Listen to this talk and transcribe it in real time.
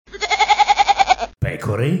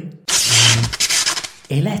Pecore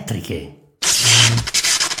elettriche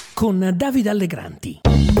con Davide Allegranti.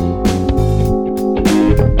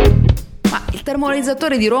 Ma il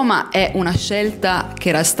termovalorizzatore di Roma è una scelta che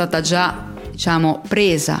era stata già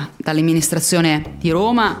presa dall'amministrazione di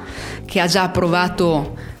Roma, che ha già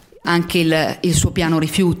approvato anche il suo piano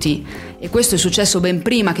rifiuti, e questo è successo ben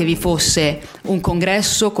prima che vi fosse un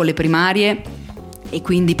congresso con le primarie e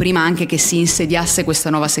quindi prima anche che si insediasse questa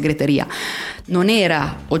nuova segreteria. Non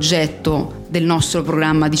era oggetto del nostro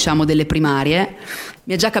programma, delle primarie.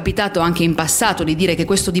 Mi è già capitato anche in passato di dire che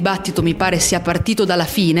questo dibattito mi pare sia partito dalla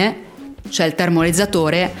fine, cioè il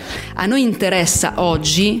termovalorizzatore. A noi interessa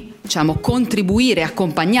oggi, contribuire e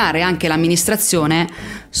accompagnare anche l'amministrazione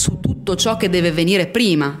su tutto ciò che deve venire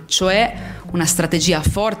prima, cioè una strategia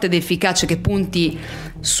forte ed efficace che punti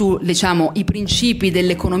su i principi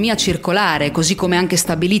dell'economia circolare, così come anche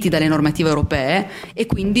stabiliti dalle normative europee, e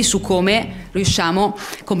quindi su come riusciamo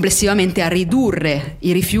complessivamente a ridurre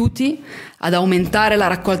i rifiuti, ad aumentare la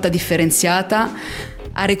raccolta differenziata,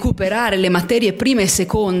 a recuperare le materie prime e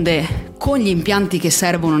seconde con gli impianti che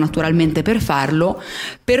servono naturalmente per farlo,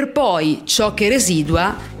 per poi ciò che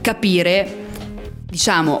residua capire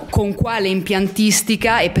con quale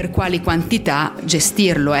impiantistica e per quali quantità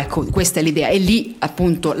gestirlo. Ecco, questa è l'idea, e lì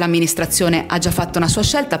appunto l'amministrazione ha già fatto una sua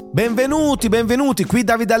scelta. Benvenuti, qui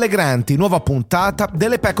Davide Allegranti, nuova puntata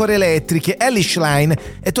delle pecore elettriche. Schlein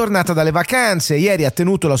è tornata dalle vacanze, ieri ha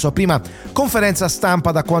tenuto la sua prima conferenza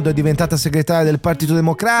stampa da quando è diventata segretaria del Partito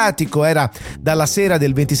Democratico. Era dalla sera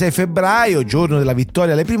del 26 febbraio, giorno della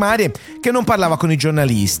vittoria alle primarie, che non parlava con i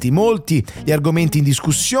giornalisti. Molti gli argomenti in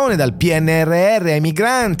discussione, dal PNRR ai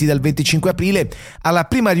migranti, dal 25 aprile alla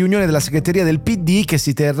prima riunione della segreteria del PD che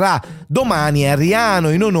si terrà domani a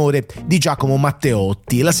Riano in onore di Giacomo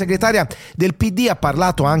Matteotti. La segretaria del PD ha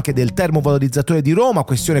parlato anche del termovalorizzatore di Roma,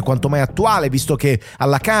 questione quanto mai attuale visto che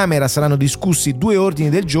alla Camera saranno discussi due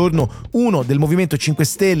ordini del giorno, uno del Movimento 5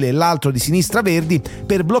 Stelle e l'altro di Sinistra Verdi,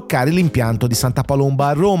 per bloccare l'impianto di Santa Palomba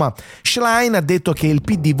a Roma. Schlein ha detto che il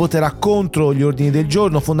PD voterà contro gli ordini del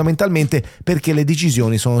giorno fondamentalmente perché le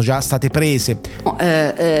decisioni sono già state prese.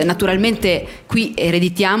 Naturalmente qui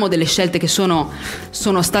ereditiamo delle scelte che sono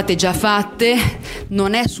state già fatte.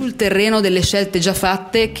 Non è sul terreno delle scelte già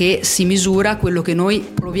fatte che si misura quello che noi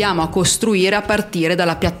proviamo a costruire a partire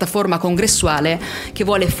dalla piattaforma congressuale, che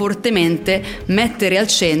vuole fortemente mettere al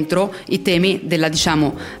centro i temi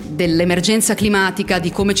dell'emergenza climatica,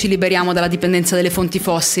 di come ci liberiamo dalla dipendenza dalle fonti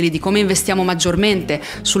fossili, di come investiamo maggiormente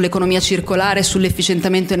sull'economia circolare,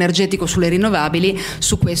 sull'efficientamento energetico, sulle rinnovabili.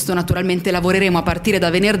 Su questo naturalmente lavoreremo a partire da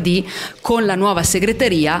venerdì con la nuova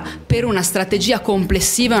segreteria per una strategia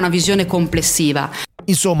complessiva e una visione complessiva.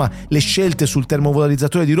 Insomma, le scelte sul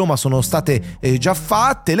termovalorizzatore di Roma sono state già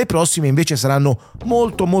fatte, le prossime invece saranno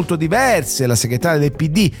molto molto diverse. La segretaria del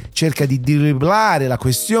PD cerca di dribblare la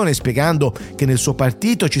questione spiegando che nel suo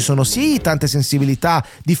partito ci sono sì tante sensibilità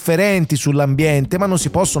differenti sull'ambiente, ma non si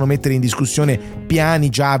possono mettere in discussione piani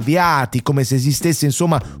già avviati, come se esistesse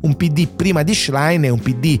un PD prima di Schlein e un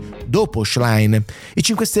PD dopo Schlein. I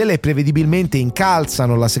 5 Stelle prevedibilmente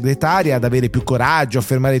incalzano la segretaria ad avere più coraggio, a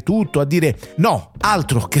fermare tutto, a dire no,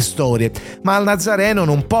 altro che storie. Ma al Nazareno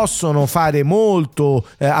non possono fare molto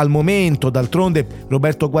al momento. D'altronde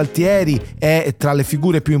Roberto Gualtieri è tra le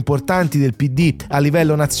figure più importanti del PD a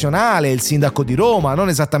livello nazionale, è il sindaco di Roma, non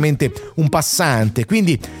esattamente un passante,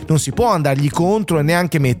 quindi non si può andargli contro e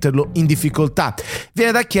neanche metterlo in difficoltà.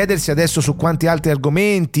 Viene da chiedersi adesso su quanti altri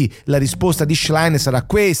argomenti la risposta di Schlein sarà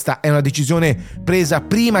questa. È una decisione presa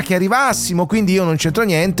prima che arrivassimo, quindi io non c'entro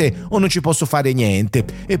niente o non ci posso fare niente.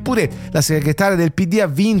 Eppure la segretaria del PD ha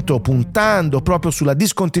vinto puntando proprio sulla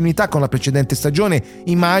discontinuità con la precedente stagione.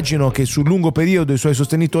 Immagino che sul lungo periodo i suoi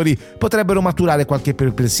sostenitori potrebbero maturare qualche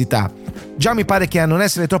perplessità. Già mi pare che a non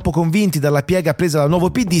essere troppo convinti dalla piega presa dal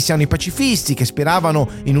nuovo PD siano i pacifisti che speravano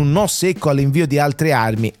in un no secco all'invio di altre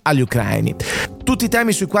armi agli ucraini. Tutti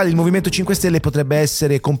temi sui quali il Movimento 5 Stelle potrebbe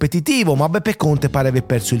essere competitivo, ma Beppe Conte pare aver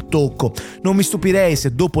perso il tocco. Non mi stupirei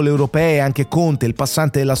se dopo le europee anche Conte, il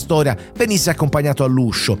passante della storia, venisse accompagnato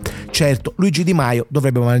all'uscio. Certo, Luigi Di Maio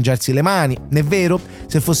dovrebbe mangiarsi le mani, n'è vero?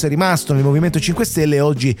 Se fosse rimasto nel Movimento 5 Stelle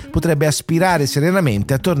oggi potrebbe aspirare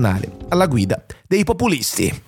serenamente a tornare alla guida dei populisti.